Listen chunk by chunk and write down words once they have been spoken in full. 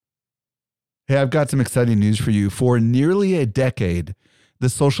Hey, I've got some exciting news for you. For nearly a decade, the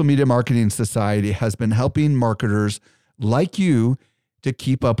Social Media Marketing Society has been helping marketers like you to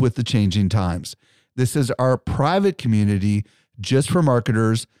keep up with the changing times. This is our private community just for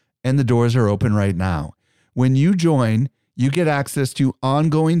marketers, and the doors are open right now. When you join, you get access to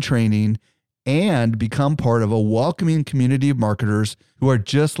ongoing training and become part of a welcoming community of marketers who are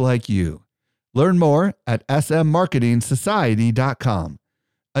just like you. Learn more at smmarketingsociety.com.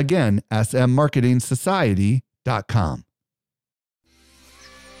 Again, smmarketingsociety.com.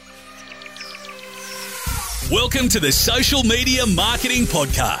 Welcome to the Social Media Marketing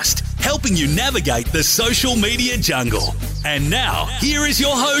Podcast, helping you navigate the social media jungle. And now, here is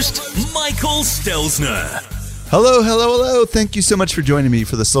your host, Michael Stelzner. Hello. Thank you so much for joining me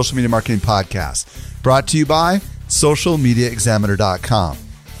for the Social Media Marketing Podcast, brought to you by socialmediaexaminer.com.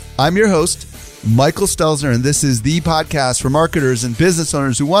 I'm your host, Michael Stelzner, and this is the podcast for marketers and business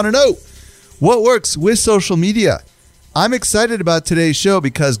owners who want to know what works with social media. I'm excited about today's show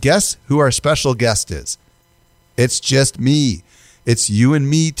because guess who our special guest is? It's just me. It's you and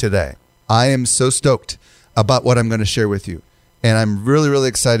me today. I am so stoked about what I'm going to share with you. And I'm really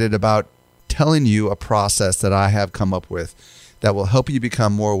excited about telling you a process that I have come up with that will help you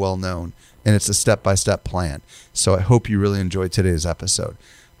become more well-known. And it's a step-by-step plan. So I hope you really enjoyed today's episode.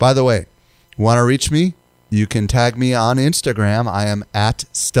 By the way, want to reach me? You can tag me on Instagram. I am at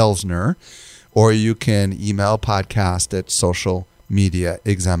Stelzner. Or you can email podcast at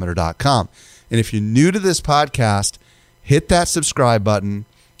socialmediaexaminer.com. And if you're new to this podcast, hit that subscribe button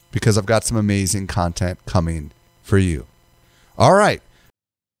because I've got some amazing content coming for you. All right.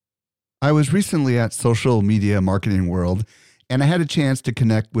 I was recently at Social Media Marketing World, and I had a chance to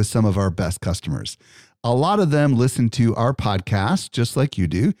connect with some of our best customers. A lot of them listen to our podcast just like you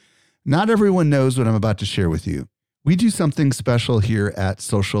do. Not everyone knows what I'm about to share with you. We do something special here at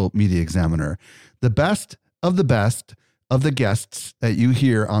Social Media Examiner. The best of the guests that you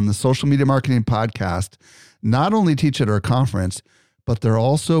hear on the Social Media Marketing Podcast not only teach at our conference, but they're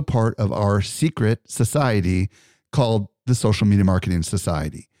also part of our secret society called the Social Media Marketing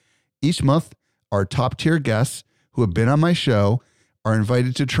Society. Each month, our top tier guests who have been on my show are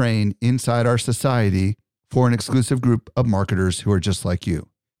invited to train inside our society for an exclusive group of marketers who are just like you.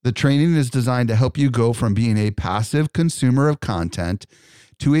 The training is designed to help you go from being a passive consumer of content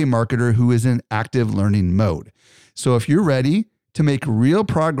to a marketer who is in active learning mode. So if you're ready to make real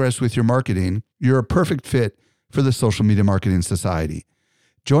progress with your marketing, you're a perfect fit for the Social Media Marketing Society.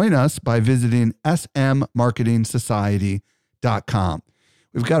 Join us by visiting smmarketingsociety.com.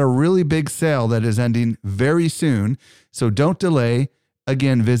 We've got a really big sale that is ending very soon, so don't delay.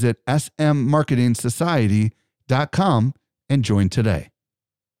 Again, visit smmarketingsociety.com and join today.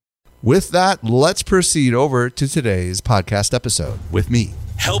 With that, let's proceed over to today's podcast episode with me.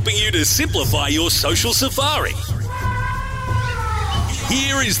 Helping you to simplify your social safari.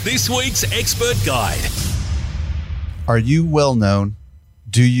 Here is this week's expert guide. Are you well known?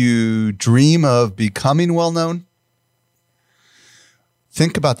 Do you dream of becoming well known?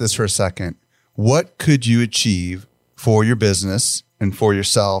 Think about this for a second. What could you achieve for your business and for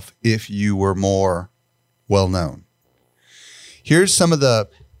yourself if you were more well known? Here's some of the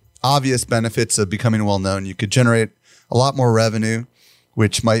obvious benefits of becoming well known. You could generate a lot more revenue,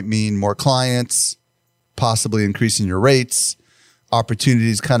 which might mean more clients, possibly increasing your rates,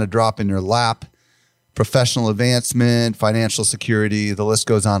 opportunities kind of drop in your lap, professional advancement, financial security, the list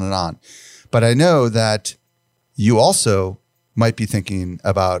goes on and on. But I know that you also might be thinking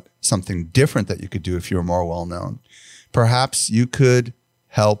about something different that you could do if you were more well-known. Perhaps you could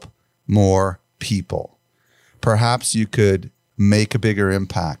help more people. Perhaps you could make a bigger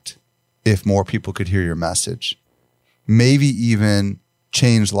impact if more people could hear your message. Maybe even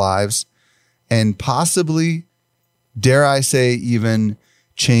change lives and possibly, dare I say, even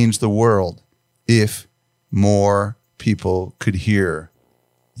change the world if more people could hear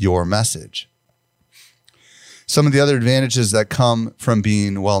your message. Some of the other advantages that come from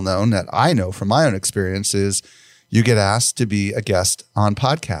being well-known that I know from my own experience is you get asked to be a guest on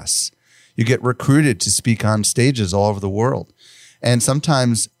podcasts. You get recruited to speak on stages all over the world. And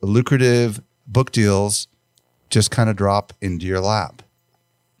sometimes lucrative book deals just kind of drop into your lap.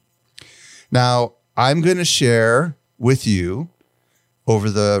 Now, I'm going to share with you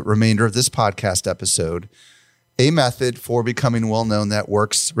over the remainder of this podcast episode a method for becoming well-known that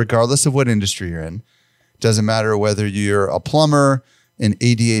works regardless of what industry you're in. Doesn't matter whether you're a plumber, an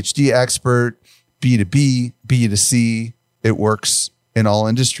ADHD expert, B2B, B2C, it works in all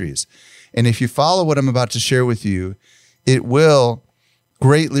industries. And if you follow what I'm about to share with you, it will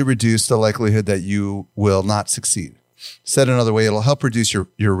greatly reduce the likelihood that you will not succeed. Said another way, it'll help reduce your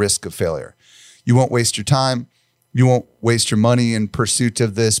risk of failure. You won't waste your time. You won't waste your money in pursuit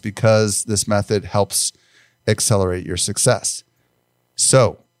of this because this method helps accelerate your success.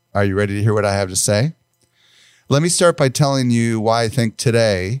 So, are you ready to hear what I have to say? Let me start by telling you why I think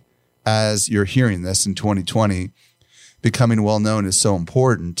today, as you're hearing this in 2020, becoming well-known is so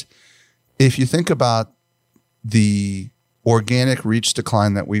important. If you think about the organic reach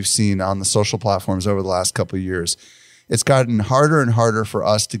decline that we've seen on the social platforms over the last couple of years, it's gotten harder and harder for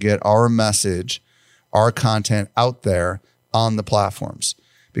us to get our message, our content out there on the platforms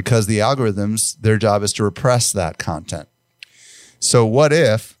because the algorithms, their job is to repress that content. So what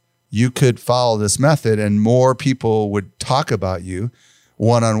if you could follow this method and more people would talk about you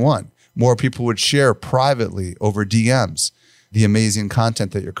one-on-one? More people would share privately over DMs the amazing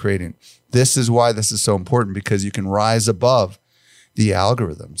content that you're creating. This is why this is so important, because you can rise above the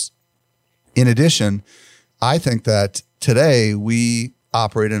algorithms. In addition, I think that today we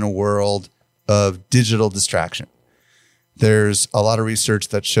operate in a world of digital distraction. There's a lot of research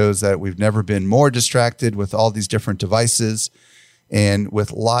that shows that we've never been more distracted with all these different devices and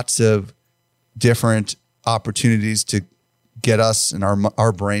with lots of different opportunities to get us and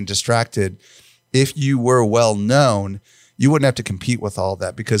our brain distracted. If you were well known, you wouldn't have to compete with all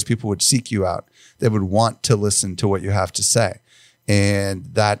that because people would seek you out. They would want to listen to what you have to say. And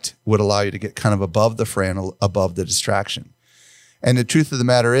that would allow you to get kind of above the fray and above the distraction. And the truth of the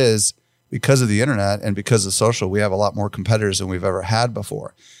matter is, because of the internet and because of social, we have a lot more competitors than we've ever had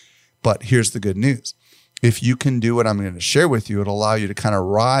before. But here's the good news. If you can do what I'm going to share with you, it'll allow you to kind of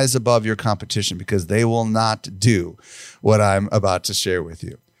rise above your competition because they will not do what I'm about to share with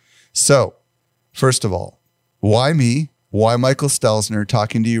you. So, first of all, why me? Why Michael Stelzner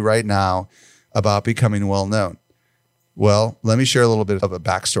talking to you right now about becoming well-known? Well, let me share a little bit of a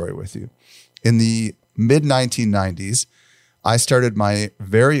backstory with you. In the mid-1990s, I started my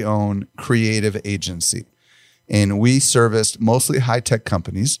very own creative agency, and we serviced mostly high-tech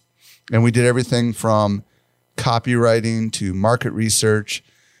companies, and we did everything from copywriting to market research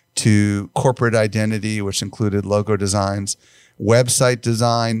to corporate identity, which included logo designs, website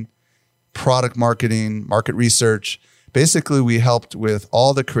design, product marketing, market research. Basically, we helped with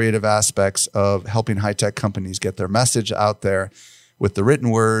all the creative aspects of helping high-tech companies get their message out there with the written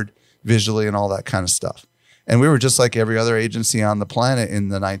word, visually, and all that kind of stuff. And we were just like every other agency on the planet in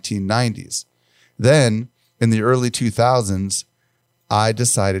the 1990s. Then, in the early 2000s, I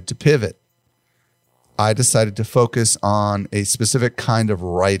decided to pivot. I decided to focus on a specific kind of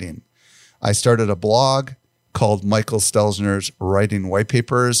writing. I started a blog called Michael Stelzner's Writing White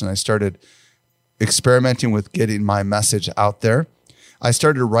Papers, and I started experimenting with getting my message out there. I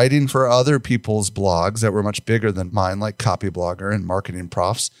started writing for other people's blogs that were much bigger than mine, like Copyblogger and Marketing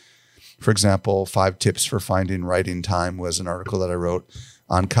Profs. For example, 5 Tips for Finding Writing Time was an article that I wrote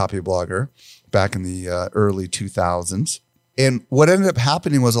on Copyblogger back in the early 2000s. And what ended up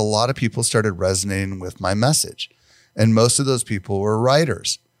happening was a lot of people started resonating with my message. And most of those people were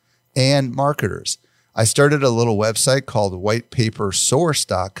writers and marketers. I started a little website called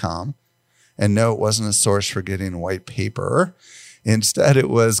whitepapersource.com. And no, it wasn't a source for getting white paper. Instead, it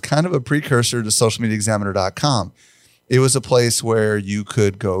was kind of a precursor to socialmediaexaminer.com. It was a place where you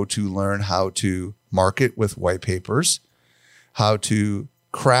could go to learn how to market with white papers, how to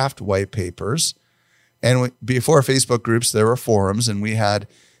craft white papers. And before Facebook groups, there were forums, and we had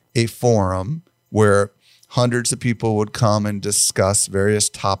a forum where hundreds of people would come and discuss various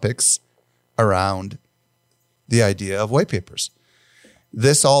topics around the idea of white papers.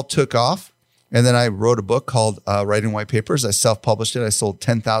 This all took off. And then I wrote a book called Writing White Papers. I self-published it. I sold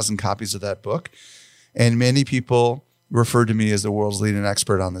 10,000 copies of that book. And many people referred to me as the world's leading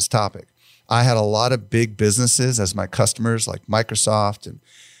expert on this topic. I had a lot of big businesses as my customers, like Microsoft and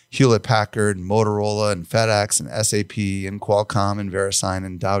Hewlett-Packard and Motorola and FedEx and SAP and Qualcomm and VeriSign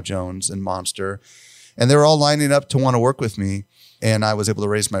and Dow Jones and Monster. And they were all lining up to want to work with me. And I was able to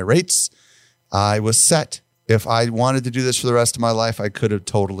raise my rates. I was set. If I wanted to do this for the rest of my life, I could have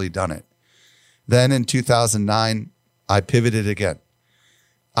totally done it. Then in 2009, I pivoted again.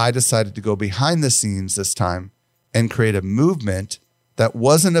 I decided to go behind the scenes this time and create a movement that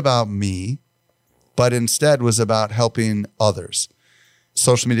wasn't about me, but instead was about helping others.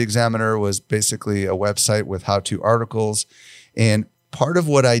 Social Media Examiner was basically a website with how-to articles. And part of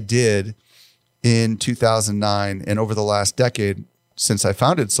what I did in 2009 and over the last decade since I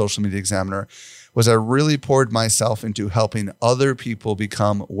founded Social Media Examiner was I really poured myself into helping other people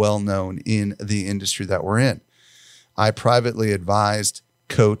become well-known in the industry that we're in. I privately advised,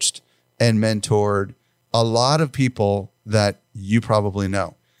 coached, and mentored a lot of people that you probably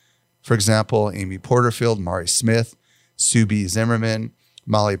know. For example, Amy Porterfield, Mari Smith, Subi Zimmerman,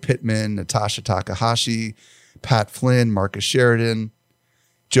 Molly Pittman, Natasha Takahashi, Pat Flynn, Marcus Sheridan,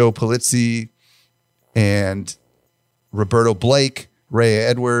 Joe Polizzi, and Roberto Blake, Ray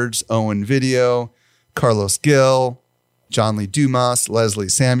Edwards, Owen Video, Carlos Gill, John Lee Dumas, Leslie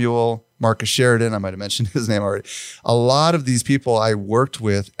Samuel, Marcus Sheridan. I might have mentioned his name already. A lot of these people I worked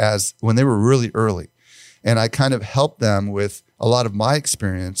with when they were really early. And I kind of helped them with a lot of my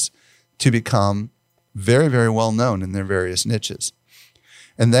experience to become very, very well known in their various niches.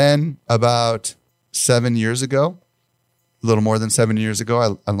 And then about 7 years ago, a little more than 7 years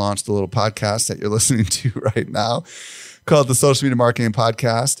ago, I launched a little podcast that you're listening to right now called the Social Media Marketing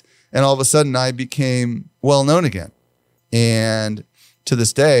Podcast. And all of a sudden I became well known again. And to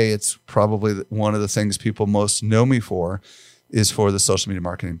this day, it's probably one of the things people most know me for is for the Social Media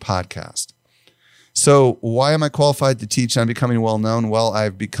Marketing Podcast. So why am I qualified to teach on becoming well known? Well,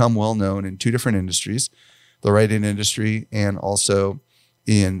 I've become well known in 2 different industries, the writing industry and also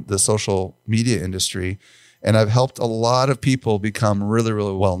in the social media industry. And I've helped a lot of people become really,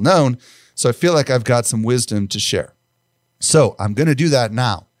 really well known. So I feel like I've got some wisdom to share. So I'm going to do that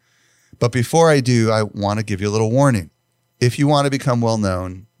now. But before I do, I want to give you a little warning. If you want to become well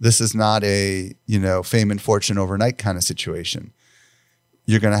known, this is not a, fame and fortune overnight kind of situation.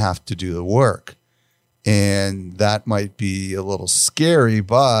 You're going to have to do the work. And that might be a little scary,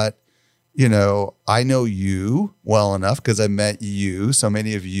 but I know you well enough because I met you, so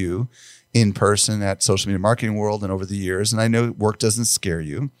many of you, in person at Social Media Marketing World and over the years. And I know work doesn't scare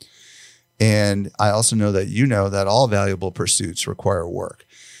you. And I also know that all valuable pursuits require work.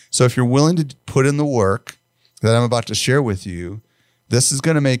 So if you're willing to put in the work that I'm about to share with you, this is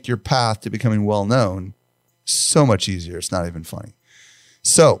going to make your path to becoming well known so much easier. It's not even funny.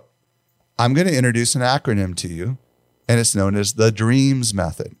 So I'm going to introduce an acronym to you, and it's known as the DREAMS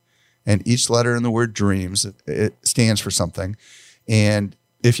method. And each letter in the word DREAMS, it stands for something. And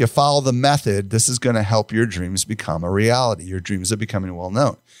if you follow the method, this is going to help your dreams become a reality. Your dreams of becoming well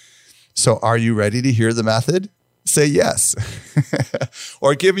known. So are you ready to hear the method? Say yes.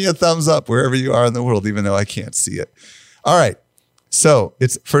 Or give me a thumbs up wherever you are in the world, even though I can't see it. All right. So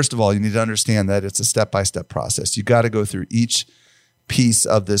first of all, you need to understand that it's a step-by-step process. You got to go through each piece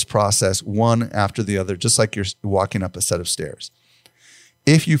of this process one after the other, just like you're walking up a set of stairs.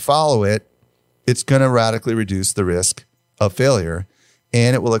 If you follow it, it's going to radically reduce the risk of failure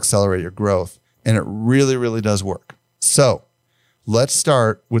and it will accelerate your growth. And it really, really does work. So let's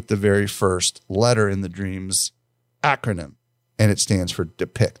start with the very first letter in the DREAMS acronym, and it stands for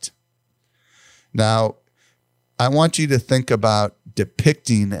DEPICT. Now, I want you to think about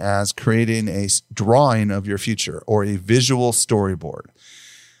depicting as creating a drawing of your future or a visual storyboard.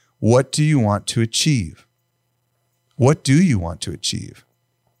 What do you want to achieve? What do you want to achieve?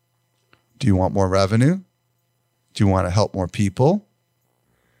 Do you want more revenue? Do you want to help more people?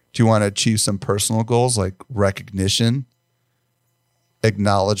 Do you want to achieve some personal goals like recognition,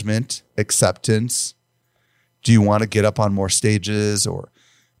 acknowledgement, acceptance? Do you want to get up on more stages or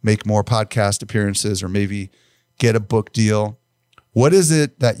make more podcast appearances or maybe get a book deal? What is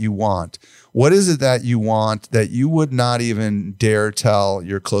it that you want? What is it that you want that you would not even dare tell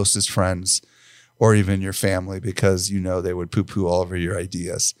your closest friends or even your family because they would poo-poo all over your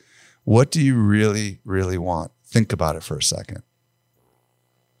ideas? What do you really, really want? Think about it for a second.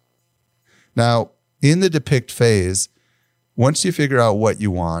 Now, in the depict phase, once you figure out what you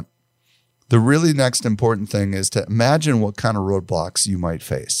want, the really next important thing is to imagine what kind of roadblocks you might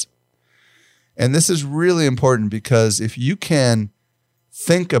face. And this is really important because if you can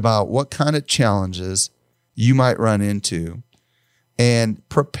think about what kind of challenges you might run into and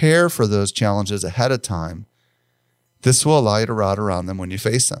prepare for those challenges ahead of time, this will allow you to route around them when you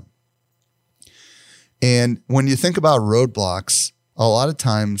face them. And when you think about roadblocks, a lot of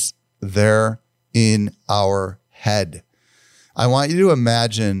times they're in our head. I want you to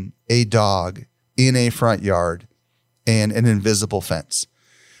imagine a dog in a front yard and an invisible fence.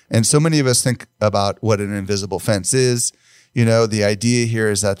 And so many of us think about what an invisible fence is. The idea here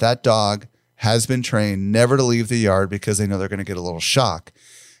is that dog has been trained never to leave the yard because they know they're going to get a little shock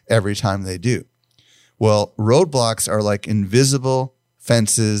every time they do. Well, roadblocks are like invisible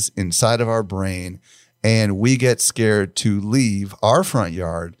fences inside of our brain, and we get scared to leave our front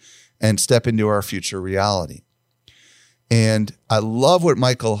yard and step into our future reality. And I love what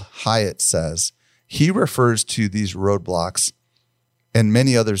Michael Hyatt says. He refers to these roadblocks, and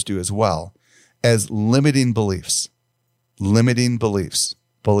many others do as well, as limiting beliefs. Limiting beliefs.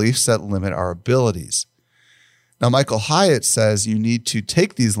 Beliefs that limit our abilities. Now, Michael Hyatt says you need to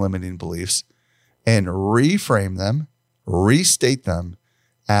take these limiting beliefs and reframe them, restate them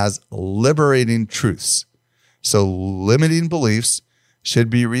as liberating truths. So limiting beliefs should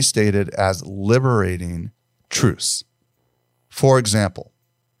be restated as liberating truths. For example,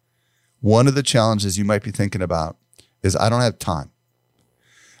 one of the challenges you might be thinking about is I don't have time.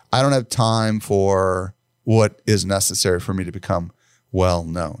 I don't have time for what is necessary for me to become well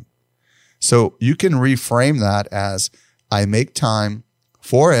known. So you can reframe that as I make time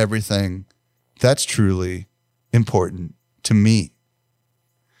for everything that's truly important to me.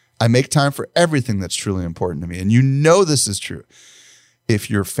 I make time for everything that's truly important to me. And you know this is true. If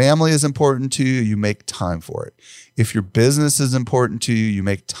your family is important to you, you make time for it. If your business is important to you, you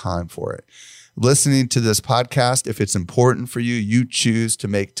make time for it. Listening to this podcast, if it's important for you, you choose to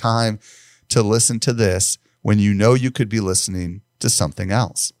make time to listen to this when you know you could be listening to something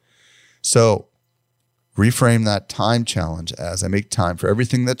else. So reframe that time challenge as I make time for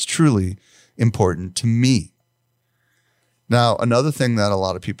everything that's truly important to me. Now, another thing that a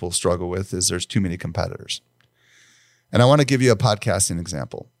lot of people struggle with is there's too many competitors. And I want to give you a podcasting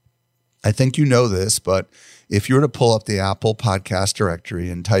example. I think you know this, but if you were to pull up the Apple podcast directory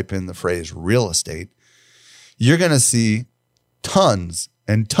and type in the phrase real estate, you're going to see tons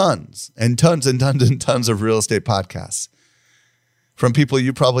and tons and tons and tons and tons of real estate podcasts from people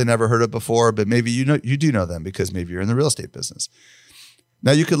you probably never heard of before, but maybe you do know them because maybe you're in the real estate business.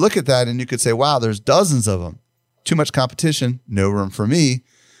 Now you could look at that and you could say, wow, there's dozens of them. Too much competition, no room for me.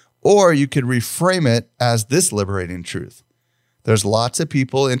 Or you could reframe it as this liberating truth. There's lots of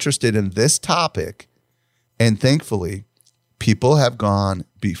people interested in this topic, and thankfully, people have gone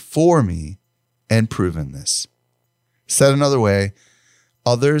before me and proven this. Said another way,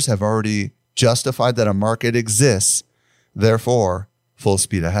 others have already justified that a market exists, therefore, full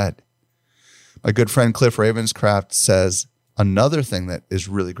speed ahead. My good friend Cliff Ravenscraft says another thing that is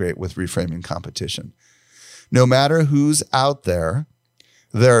really great with reframing competition. No matter who's out there,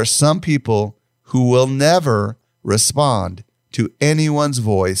 there are some people who will never respond to anyone's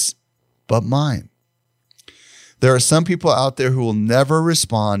voice but mine. There are some people out there who will never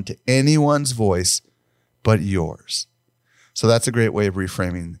respond to anyone's voice but yours. So that's a great way of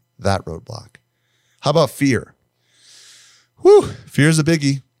reframing that roadblock. How about fear? Fear is a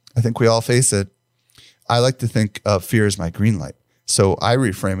biggie. I think we all face it. I like to think of fear as my green light. So I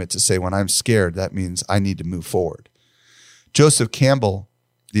reframe it to say when I'm scared, that means I need to move forward. Joseph Campbell,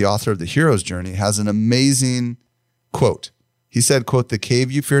 the author of The Hero's Journey, has an amazing quote. He said, quote, "The cave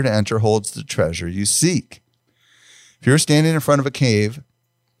you fear to enter holds the treasure you seek." If you're standing in front of a cave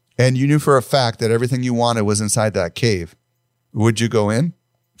and you knew for a fact that everything you wanted was inside that cave, would you go in?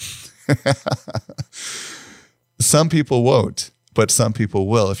 Some people won't, but some people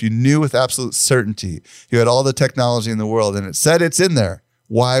will. If you knew with absolute certainty, you had all the technology in the world and it said it's in there,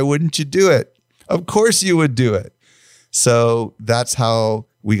 why wouldn't you do it? Of course you would do it. So that's how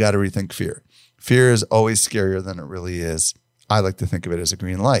we got to rethink fear. Fear is always scarier than it really is. I like to think of it as a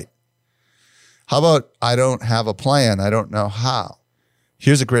green light. How about I don't have a plan? I don't know how.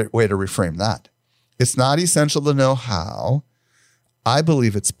 Here's a great way to reframe that. It's not essential to know how. I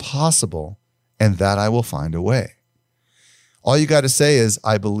believe it's possible and that I will find a way. All you got to say is,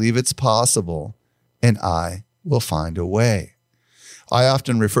 I believe it's possible and I will find a way. I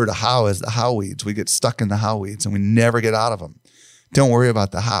often refer to how as the how weeds. We get stuck in the how weeds and we never get out of them. Don't worry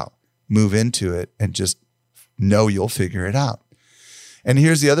about the how. Move into it and just know you'll figure it out. And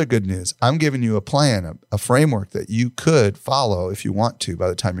here's the other good news. I'm giving you a plan, a framework that you could follow if you want to by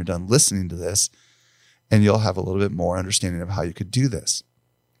the time you're done listening to this, and you'll have a little bit more understanding of how you could do this.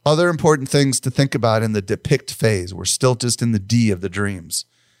 Other important things to think about in the depict phase. We're still just in the D of the dreams.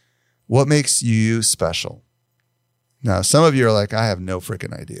 What makes you special? Now, some of you are like, I have no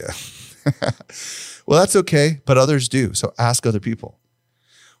freaking idea. Well, that's okay, but others do. So ask other people.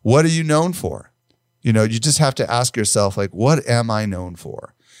 What are you known for? You just have to ask yourself, like, what am I known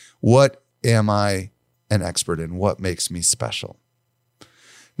for? What am I an expert in? What makes me special?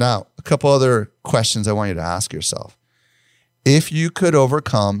 Now, a couple other questions I want you to ask yourself. If you could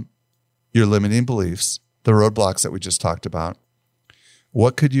overcome your limiting beliefs, the roadblocks that we just talked about,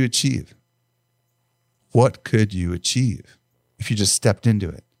 what could you achieve? What could you achieve if you just stepped into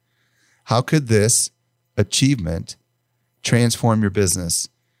it? How could this achievement transform your business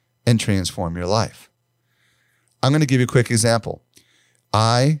and transform your life? I'm going to give you a quick example.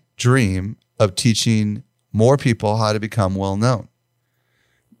 I dream of teaching more people how to become well-known.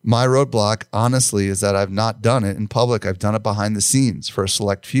 My roadblock, honestly, is that I've not done it in public. I've done it behind the scenes for a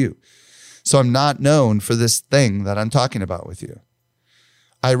select few. So I'm not known for this thing that I'm talking about with you.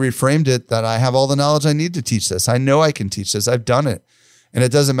 I reframed it that I have all the knowledge I need to teach this. I know I can teach this. I've done it. And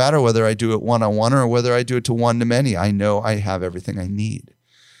it doesn't matter whether I do it one-on-one or whether I do it to one-to-many. I know I have everything I need.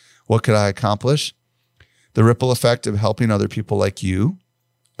 What could I accomplish? The ripple effect of helping other people like you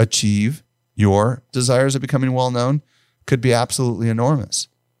achieve your desires of becoming well-known could be absolutely enormous.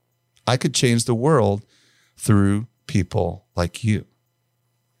 I could change the world through people like you.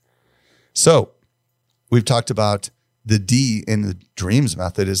 So we've talked about the D in the DREAMS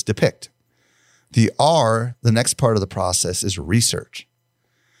method is depict. The R, the next part of the process, is research.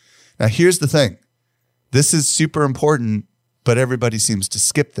 Now, here's the thing. This is super important, but everybody seems to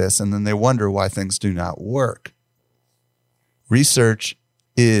skip this, and then they wonder why things do not work. Research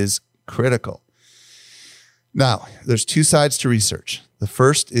is critical. Now, there's two sides to research. The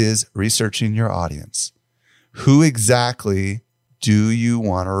first is researching your audience. Who exactly do you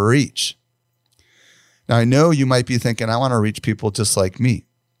want to reach? Now, I know you might be thinking, I want to reach people just like me.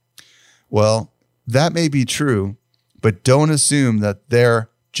 Well, that may be true, but don't assume that they're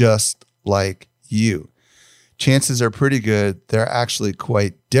just like you. Chances are pretty good they're actually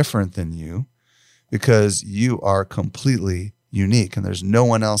quite different than you because you are completely unique and there's no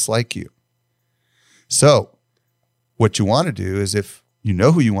one else like you. So what you want to do is, if you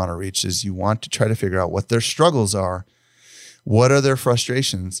know who you want to reach, is you want to try to figure out what their struggles are, what are their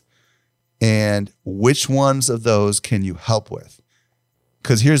frustrations, and which ones of those can you help with?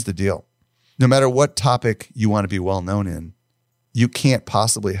 Because here's the deal. No matter what topic you want to be well known in, you can't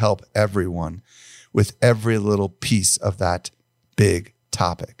possibly help everyone with every little piece of that big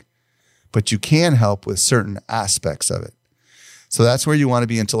topic. But you can help with certain aspects of it. So that's where you want to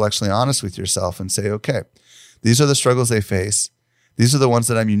be intellectually honest with yourself and say, okay, these are the struggles they face. These are the ones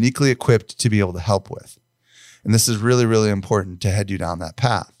that I'm uniquely equipped to be able to help with. And this is really, really important to head you down that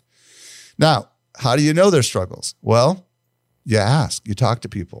path. Now, how do you know their struggles? Well, you ask, you talk to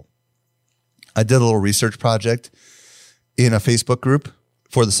people. I did a little research project in a Facebook group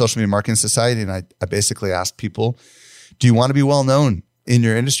for the Social Media Marketing Society, and I basically asked people, do you want to be well known in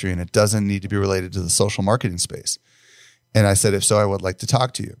your industry? And it doesn't need to be related to the social marketing space. And I said, if so, I would like to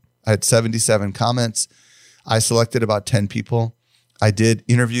talk to you. I had 77 comments. I selected about 10 people. I did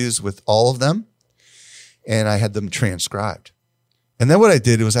interviews with all of them, and I had them transcribed. And then what I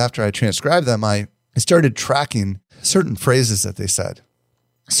did was, after I transcribed them, I started tracking certain phrases that they said,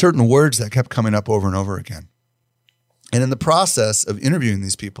 certain words that kept coming up over and over again. And in the process of interviewing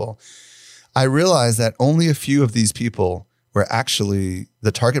these people, I realized that only a few of these people were actually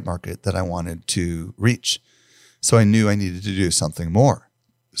the target market that I wanted to reach. So I knew I needed to do something more.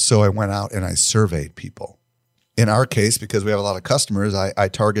 So I went out and I surveyed people. In our case, because we have a lot of customers, I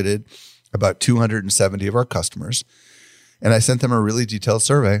targeted about 270 of our customers, and I sent them a really detailed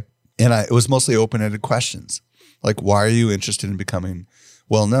survey. And it was mostly open-ended questions, like, why are you interested in becoming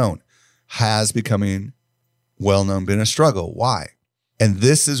well-known? Has becoming well-known been a struggle? Why? And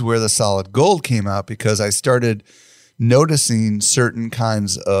this is where the solid gold came out, because I started noticing certain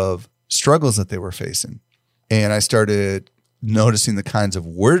kinds of struggles that they were facing. And I started noticing the kinds of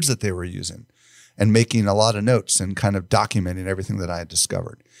words that they were using and making a lot of notes and kind of documenting everything that I had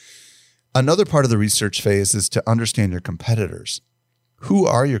discovered. Another part of the research phase is to understand your competitors. Who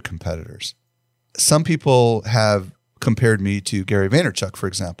are your competitors? Some people have compared me to Gary Vaynerchuk, for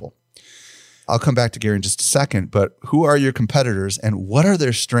example. I'll come back to Gary in just a second, but who are your competitors and what are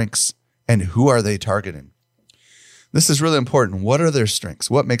their strengths and who are they targeting? This is really important. What are their strengths?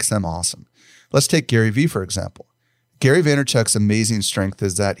 What makes them awesome? Let's take Gary Vee, for example. Gary Vaynerchuk's amazing strength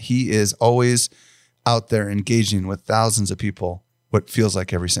is that he is always out there engaging with thousands of people, what feels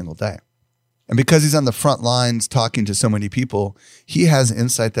like every single day. And because he's on the front lines talking to so many people, he has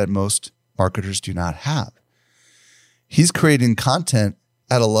insight that most marketers do not have. He's creating content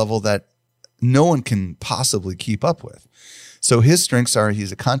at a level that no one can possibly keep up with. So his strengths are,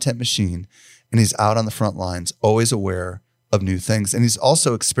 he's a content machine and he's out on the front lines, always aware of new things. And he's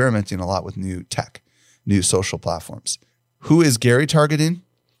also experimenting a lot with new tech, new social platforms. Who is Gary targeting?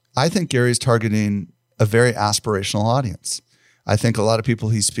 I think Gary's targeting a very aspirational audience. I think a lot of people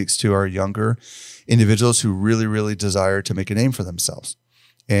he speaks to are younger individuals who really, really desire to make a name for themselves.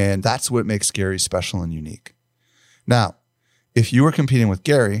 And that's what makes Gary special and unique. Now, if you were competing with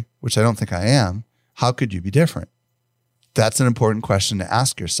Gary, which I don't think I am, how could you be different? That's an important question to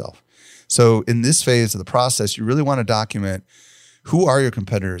ask yourself. So in this phase of the process, you really want to document, who are your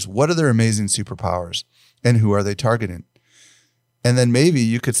competitors? What are their amazing superpowers? And who are they targeting? And then maybe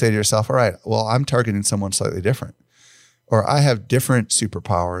you could say to yourself, all right, well, I'm targeting someone slightly different. Or I have different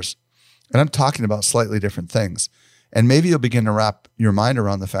superpowers and I'm talking about slightly different things. And maybe you'll begin to wrap your mind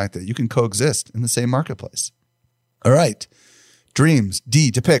around the fact that you can coexist in the same marketplace. All right. Dreams. D,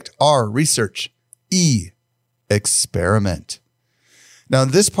 depict. R, research. E, experiment. Now,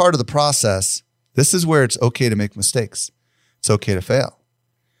 in this part of the process, this is where it's okay to make mistakes. It's okay to fail.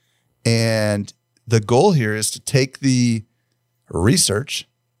 And the goal here is to take the research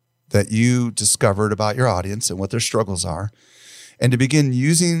that you discovered about your audience and what their struggles are, and to begin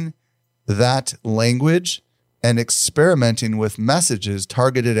using that language and experimenting with messages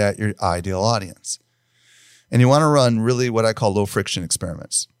targeted at your ideal audience. And you want to run really what I call low friction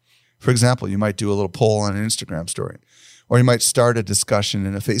experiments. For example, you might do a little poll on an Instagram story, or you might start a discussion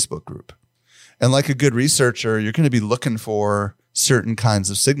in a Facebook group. And like a good researcher, you're going to be looking for certain kinds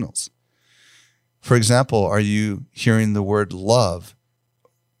of signals. For example, are you hearing the word love?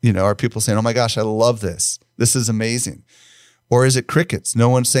 Are people saying, oh my gosh, I love this. This is amazing. Or is it crickets? No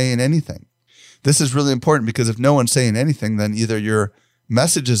one's saying anything. This is really important because if no one's saying anything, then either your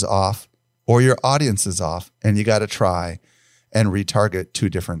message is off or your audience is off, and you got to try and retarget to a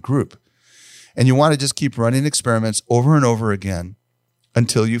different group. And you want to just keep running experiments over and over again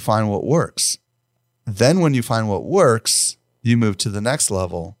until you find what works. Then when you find what works, you move to the next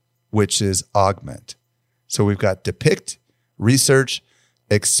level, which is augment. So we've got depict, research,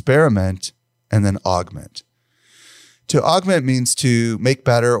 experiment, and then augment. To augment means to make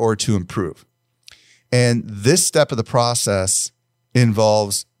better or to improve. And this step of the process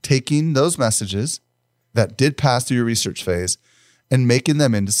involves taking those messages that did pass through your research phase and making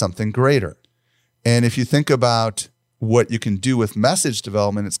them into something greater. And if you think about what you can do with message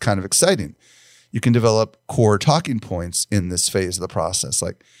development, it's kind of exciting. You can develop core talking points in this phase of the process,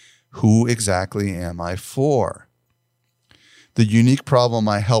 like who exactly am I for? The unique problem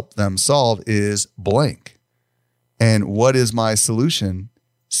I help them solve is blank. And what is my solution?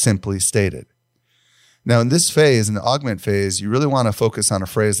 Simply stated. Now, in this phase, in the augment phase, you really want to focus on a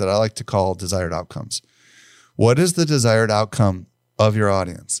phrase that I like to call desired outcomes. What is the desired outcome of your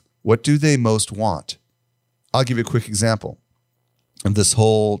audience? What do they most want? I'll give you a quick example of this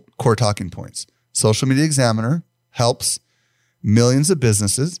whole core talking points. Social Media Examiner helps millions of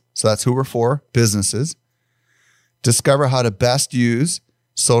businesses, so that's who we're for, businesses, discover how to best use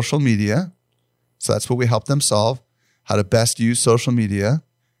social media. So that's what we help them solve, how to best use social media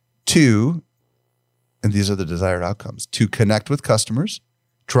to, and these are the desired outcomes, to connect with customers,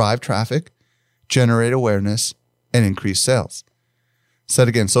 drive traffic, generate awareness, and increase sales. Said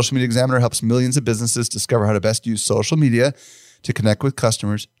again, Social Media Examiner helps millions of businesses discover how to best use social media to connect with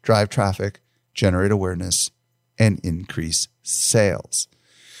customers, drive traffic, generate awareness, and increase sales.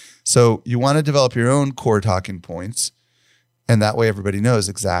 So you want to develop your own core talking points, and that way everybody knows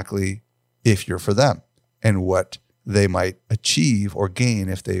exactly if you're for them and what they might achieve or gain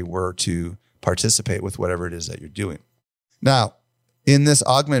if they were to participate with whatever it is that you're doing. Now, in this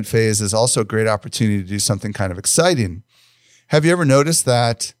augment phase is also a great opportunity to do something kind of exciting. Have you ever noticed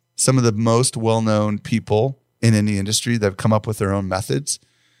that some of the most well-known people in any industry that have come up with their own methods?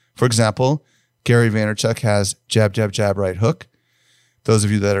 For example, Gary Vaynerchuk has jab, jab, jab, right hook. Those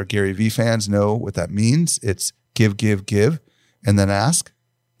of you that are Gary Vee fans know what that means. It's give, give, give, and then ask.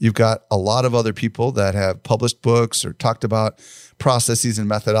 You've got a lot of other people that have published books or talked about processes and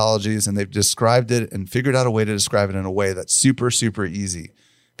methodologies, and they've described it and figured out a way to describe it in a way that's super, super easy.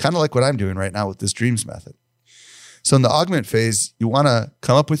 Kind of like what I'm doing right now with this dreams method. So in the augment phase, you want to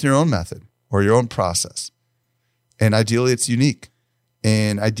come up with your own method or your own process. And ideally, it's unique.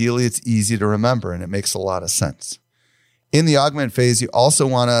 And ideally, it's easy to remember, and it makes a lot of sense. In the augment phase, you also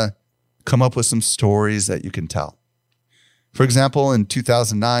want to come up with some stories that you can tell. For example, in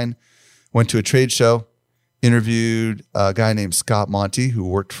 2009, went to a trade show, interviewed a guy named Scott Monty, who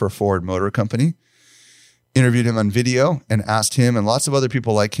worked for Ford Motor Company, interviewed him on video and asked him and lots of other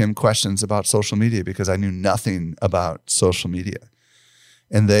people like him questions about social media because I knew nothing about social media.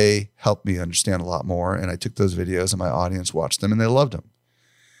 And they helped me understand a lot more. And I took those videos and my audience watched them and they loved them.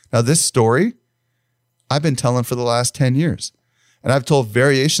 Now, this story I've been telling for the last 10 years. And I've told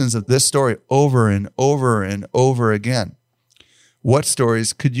variations of this story over and over and over again. What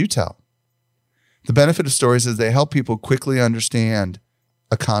stories could you tell? The benefit of stories is they help people quickly understand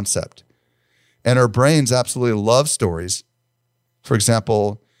a concept. And our brains absolutely love stories. For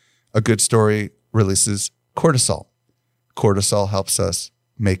example, a good story releases cortisol. Cortisol helps us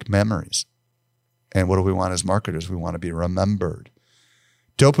make memories. And what do we want as marketers? We want to be remembered.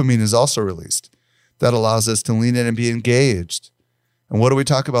 Dopamine is also released. That allows us to lean in and be engaged. And what do we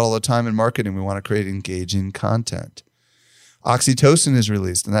talk about all the time in marketing? We want to create engaging content. Oxytocin is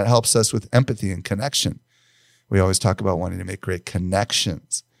released, and that helps us with empathy and connection. We always talk about wanting to make great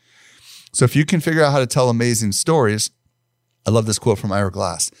connections. So if you can figure out how to tell amazing stories, I love this quote from Ira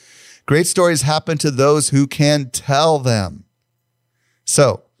Glass. Great stories happen to those who can tell them.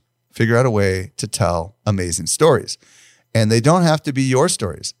 So figure out a way to tell amazing stories. And they don't have to be your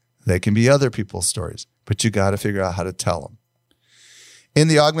stories. They can be other people's stories, but you got to figure out how to tell them. In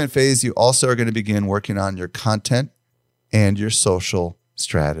the augment phase, you also are going to begin working on your content and your social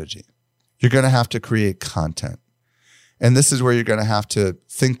strategy. You're going to have to create content. And this is where you're going to have to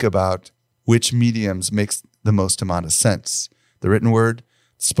think about which mediums makes the most amount of sense. The written word,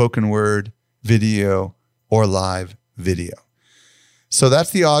 spoken word, video, or live video. So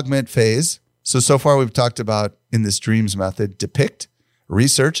that's the augment phase. So far we've talked about in this DREAMS method, depict,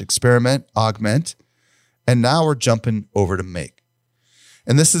 research, experiment, augment, and now we're jumping over to make.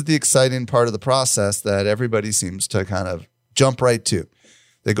 And this is the exciting part of the process that everybody seems to kind of jump right to.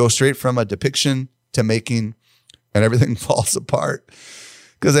 They go straight from a depiction to making, and everything falls apart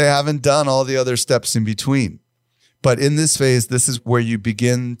because they haven't done all the other steps in between. But in this phase, this is where you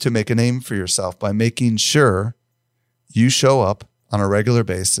begin to make a name for yourself by making sure you show up on a regular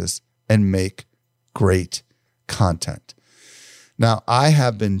basis and make great content. Now, I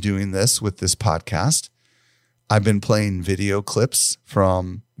have been doing this with this podcast. I've been playing video clips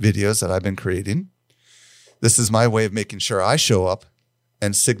from videos that I've been creating. This is my way of making sure I show up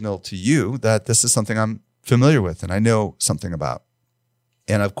and signal to you that this is something I'm familiar with and I know something about.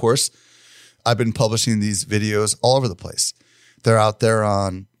 And of course, I've been publishing these videos all over the place. They're out there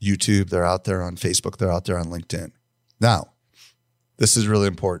on YouTube. They're out there on Facebook. They're out there on LinkedIn. Now, this is really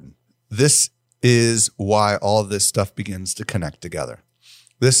important. This is why all of this stuff begins to connect together.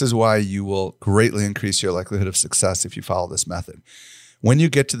 This is why you will greatly increase your likelihood of success if you follow this method. When you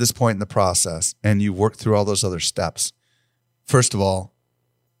get to this point in the process and you work through all those other steps, first of all,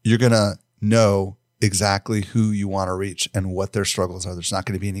 you're going to know exactly who you want to reach and what their struggles are. There's not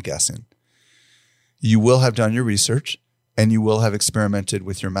going to be any guessing. You will have done your research and you will have experimented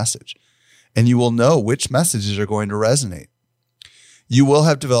with your message. And you will know which messages are going to resonate. You will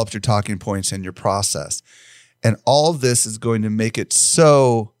have developed your talking points and your process. And all of this is going to make it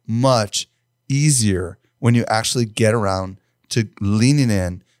so much easier when you actually get around to leaning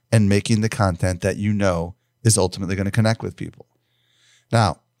in and making the content that you know is ultimately going to connect with people.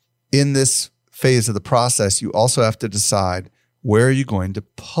 Now, in this phase of the process, you also have to decide where are you going to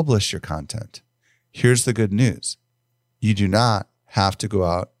publish your content. Here's the good news. You do not have to go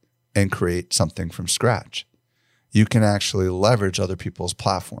out and create something from scratch. You can actually leverage other people's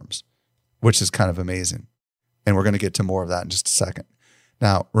platforms, which is kind of amazing. And we're going to get to more of that in just a second.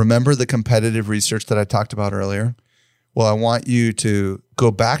 Now, remember the competitive research that I talked about earlier? Well, I want you to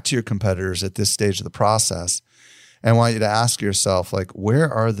go back to your competitors at this stage of the process. And I want you to ask yourself, like, where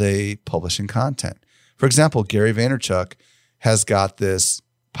are they publishing content? For example, Gary Vaynerchuk has got this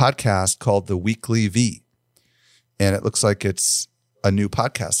podcast called The Weekly V. And it looks like it's a new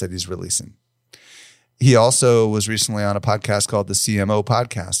podcast that he's releasing. He also was recently on a podcast called the CMO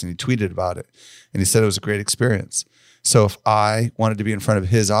Podcast, and he tweeted about it. And he said it was a great experience. So if I wanted to be in front of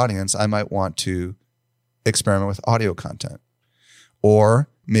his audience, I might want to experiment with audio content. Or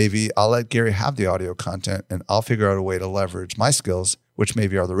maybe I'll let Gary have the audio content and I'll figure out a way to leverage my skills, which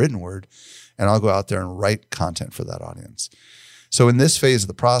maybe are the written word, and I'll go out there and write content for that audience. So in this phase of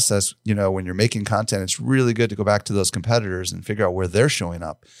the process, when you're making content, it's really good to go back to those competitors and figure out where they're showing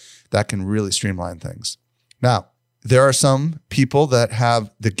up. That can really streamline things. Now, there are some people that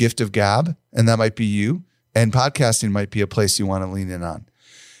have the gift of gab, and that might be you, and podcasting might be a place you want to lean in on.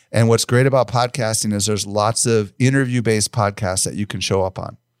 And what's great about podcasting is there's lots of interview-based podcasts that you can show up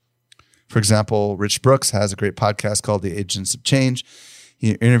on. For example, Rich Brooks has a great podcast called The Agents of Change.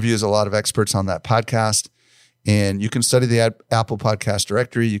 He interviews a lot of experts on that podcast. And you can study the Apple Podcast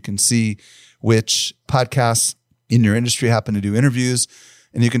Directory. You can see which podcasts in your industry happen to do interviews.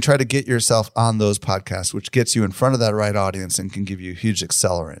 And you can try to get yourself on those podcasts, which gets you in front of that right audience and can give you a huge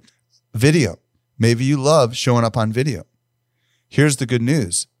accelerant. Video. Maybe you love showing up on video. Here's the good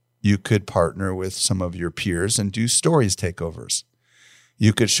news. You could partner with some of your peers and do stories takeovers.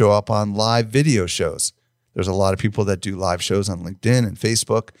 You could show up on live video shows. There's a lot of people that do live shows on LinkedIn and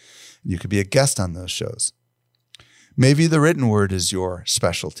Facebook. You could be a guest on those shows. Maybe the written word is your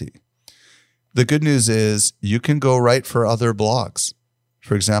specialty. The good news is you can go write for other blogs.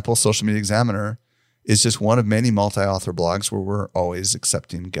 For example, Social Media Examiner is just one of many multi-author blogs where we're always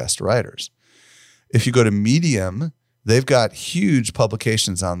accepting guest writers. If you go to Medium, they've got huge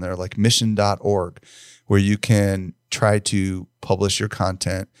publications on there like mission.org, where you can try to publish your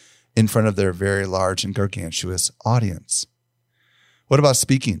content in front of their very large and gargantuous audience. What about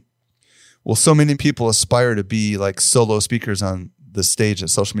speaking? Well, so many people aspire to be like solo speakers on the stage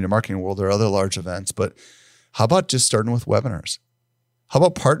at Social Media Marketing World or other large events, but how about just starting with webinars? How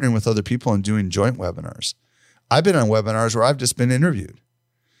about partnering with other people and doing joint webinars? I've been on webinars where I've just been interviewed.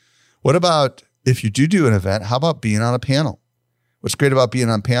 What about if you do an event, how about being on a panel? What's great about being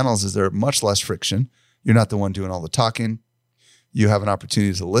on panels is there's much less friction. You're not the one doing all the talking. you have an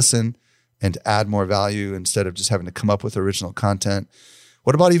opportunity to listen and to add more value instead of just having to come up with original content.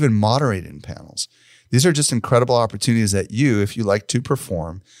 What about even moderating panels? These are just incredible opportunities that you, if you like to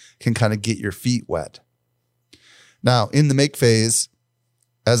perform, can kind of get your feet wet. Now, in the make phase,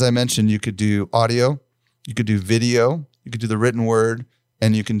 as I mentioned, you could do audio, you could do video, you could do the written word,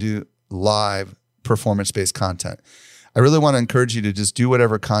 and you can do live performance-based content. I really want to encourage you to just do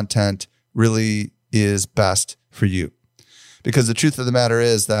whatever content really is best for you. Because the truth of the matter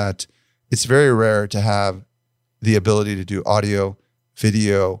is that it's very rare to have the ability to do audio,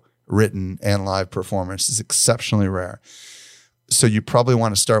 video, written, and live performance. It's exceptionally rare. So you probably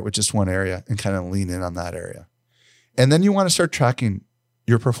want to start with just one area and kind of lean in on that area. And then you want to start tracking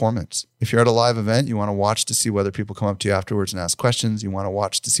your performance. If you're at a live event, you want to watch to see whether people come up to you afterwards and ask questions. You want to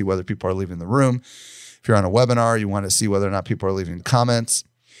watch to see whether people are leaving the room. If you're on a webinar, you want to see whether or not people are leaving comments.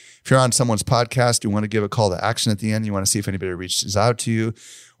 If you're on someone's podcast, you want to give a call to action at the end. You want to see if anybody reaches out to you,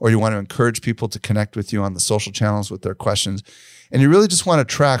 or you want to encourage people to connect with you on the social channels with their questions. And you really just want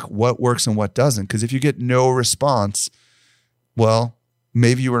to track what works and what doesn't. Because if you get no response, well,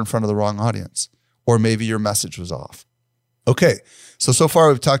 maybe you were in front of the wrong audience, or maybe your message was off. Okay, so far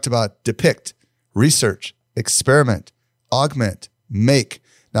we've talked about depict, research, experiment, augment, make.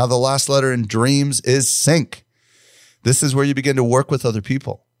 Now the last letter in dreams is sync. This is where you begin to work with other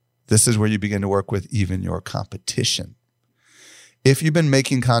people. This is where you begin to work with even your competition. If you've been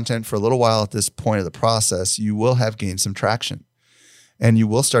making content for a little while at this point of the process, you will have gained some traction and you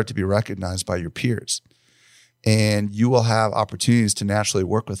will start to be recognized by your peers. And you will have opportunities to naturally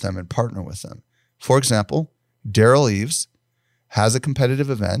work with them and partner with them. For example, Daryl Eves has a competitive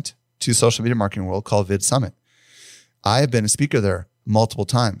event to Social Media Marketing World called Vid Summit. I have been a speaker there multiple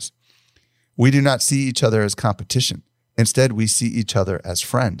times. We do not see each other as competition. Instead, we see each other as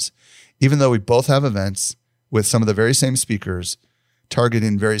friends, even though we both have events with some of the very same speakers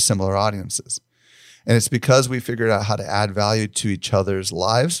targeting very similar audiences. And it's because we figured out how to add value to each other's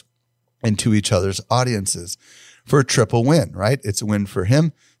lives and to each other's audiences for a triple win, right? It's a win for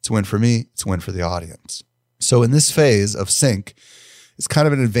him, it's a win for me, it's a win for the audience. So in this phase of sync, it's kind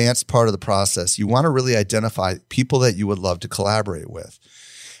of an advanced part of the process. You want to really identify people that you would love to collaborate with.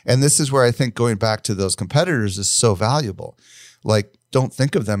 And this is where I think going back to those competitors is so valuable. Like, don't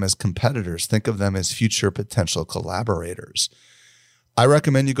think of them as competitors. Think of them as future potential collaborators. I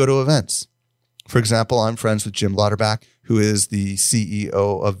recommend you go to events. For example, I'm friends with Jim Lauterbach, who is the CEO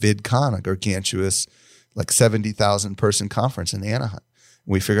of VidCon, a gargantuous, like 70,000 person conference in Anaheim.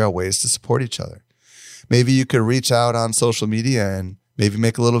 We figure out ways to support each other. Maybe you could reach out on social media and maybe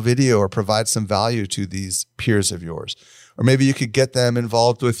make a little video or provide some value to these peers of yours. Or maybe you could get them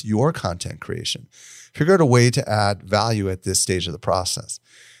involved with your content creation. Figure out a way to add value at this stage of the process.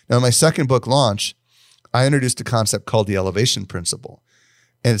 Now, in my second book launch, I introduced a concept called the elevation principle.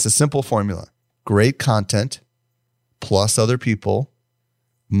 And it's a simple formula. Great content plus other people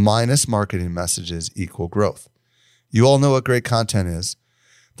minus marketing messages equal growth. You all know what great content is.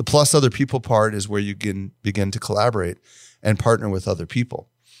 The plus other people part is where you can begin to collaborate and partner with other people.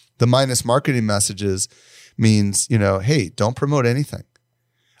 The minus marketing messages means, hey, don't promote anything.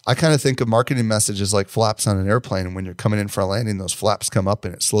 I kind of think of marketing messages like flaps on an airplane. And when you're coming in for a landing, those flaps come up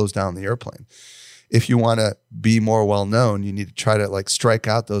and it slows down the airplane. If you want to be more well-known, you need to try to strike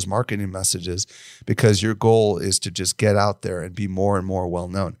out those marketing messages because your goal is to just get out there and be more and more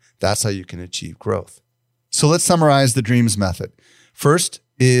well-known. That's how you can achieve growth. So let's summarize the dreams method. First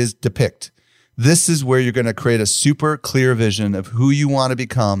is depict. This is where you're going to create a super clear vision of who you want to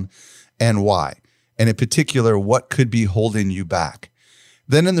become and why. And in particular, what could be holding you back.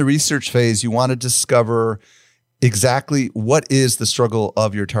 Then in the research phase, you want to discover exactly what is the struggle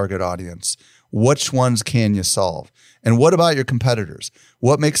of your target audience. Which ones can you solve? And what about your competitors?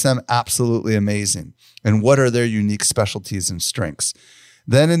 What makes them absolutely amazing? And what are their unique specialties and strengths?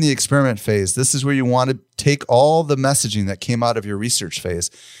 Then in the experiment phase, this is where you want to take all the messaging that came out of your research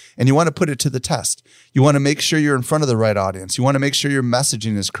phase and you want to put it to the test. You want to make sure you're in front of the right audience. You want to make sure your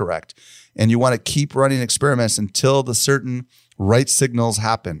messaging is correct. And you want to keep running experiments until the certain right signals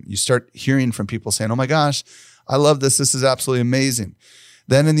happen. You start hearing from people saying, oh my gosh, I love this. This is absolutely amazing.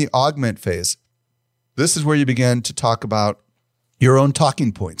 Then in the augment phase, this is where you begin to talk about your own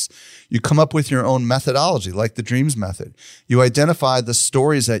talking points. You come up with your own methodology, like the dreams method. You identify the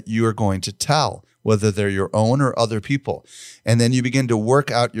stories that you are going to tell, whether they're your own or other people. And then you begin to work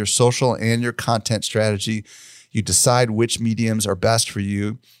out your social and your content strategy. You decide which mediums are best for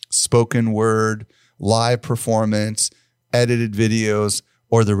you: spoken word, live performance, edited videos,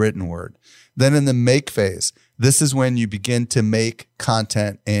 or the written word. Then in the make phase, this is when you begin to make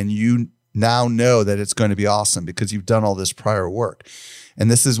content and you now know that it's going to be awesome because you've done all this prior work. And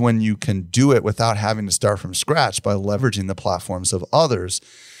this is when you can do it without having to start from scratch by leveraging the platforms of others.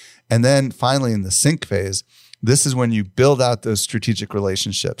 And then finally, in the sync phase, this is when you build out those strategic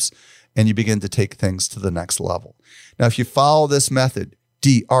relationships and you begin to take things to the next level. Now, if you follow this method,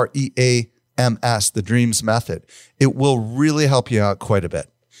 DREAMS, the DREAMS method, it will really help you out quite a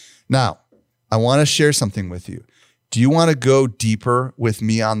bit. Now, I want to share something with you. Do you want to go deeper with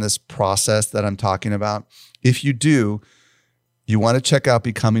me on this process that I'm talking about? If you do, you want to check out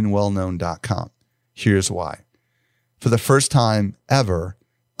becomingwellknown.com. Here's why. For the first time ever,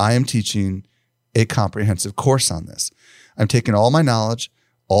 I am teaching a comprehensive course on this. I'm taking all my knowledge,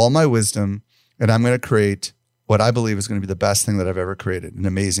 all my wisdom, and I'm going to create what I believe is going to be the best thing that I've ever created, an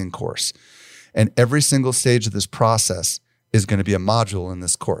amazing course. And every single stage of this process is going to be a module in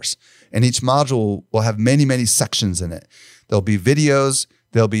this course. And each module will have many, many sections in it. There'll be videos,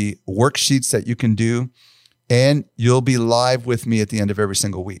 there'll be worksheets that you can do, and you'll be live with me at the end of every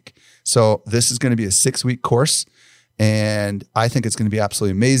single week. So this is going to be a 6-week course, and I think it's going to be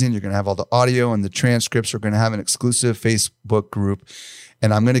absolutely amazing. You're going to have all the audio and the transcripts. We're going to have an exclusive Facebook group,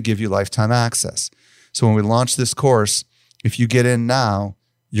 and I'm going to give you lifetime access. So when we launch this course, if you get in now,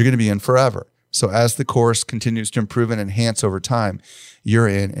 you're going to be in forever. So as the course continues to improve and enhance over time, you're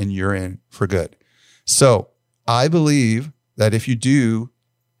in and you're in for good. So I believe that if you do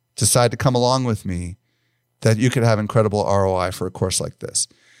decide to come along with me, that you could have incredible ROI for a course like this.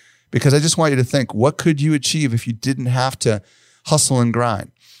 Because I just want you to think, what could you achieve if you didn't have to hustle and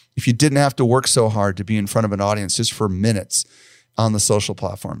grind? If you didn't have to work so hard to be in front of an audience just for minutes on the social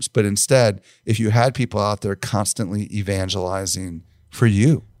platforms, but instead, if you had people out there constantly evangelizing for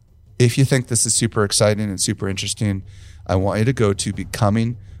you. If you think this is super exciting and super interesting, I want you to go to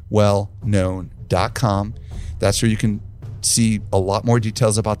becomingwellknown.com. That's where you can see a lot more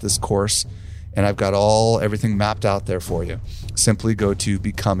details about this course. And I've got everything mapped out there for you. Simply go to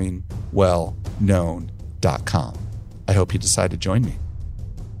becomingwellknown.com. I hope you decide to join me.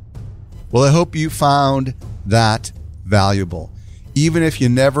 Well, I hope you found that valuable. Even if you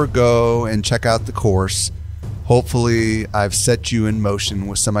never go and check out the course, hopefully I've set you in motion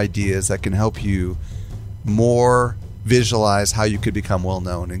with some ideas that can help you more visualize how you could become well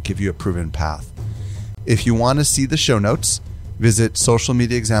known and give you a proven path. If you want to see the show notes, visit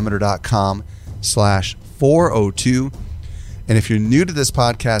socialmediaexaminer.com/402. And if you're new to this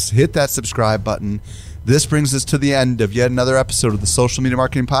podcast, hit that subscribe button. This brings us to the end of yet another episode of the Social Media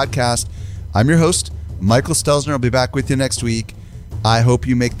Marketing Podcast. I'm your host, Michael Stelzner. I'll be back with you next week. I hope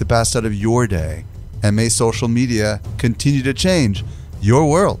you make the best out of your day, and may social media continue to change your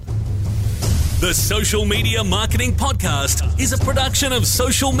world. The Social Media Marketing Podcast is a production of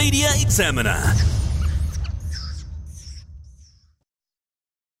Social Media Examiner.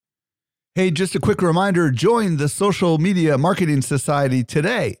 Hey, just a quick reminder, join the Social Media Marketing Society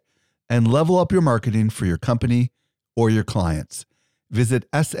today and level up your marketing for your company or your clients. Visit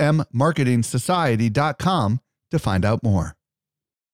smmarketingsociety.com to find out more.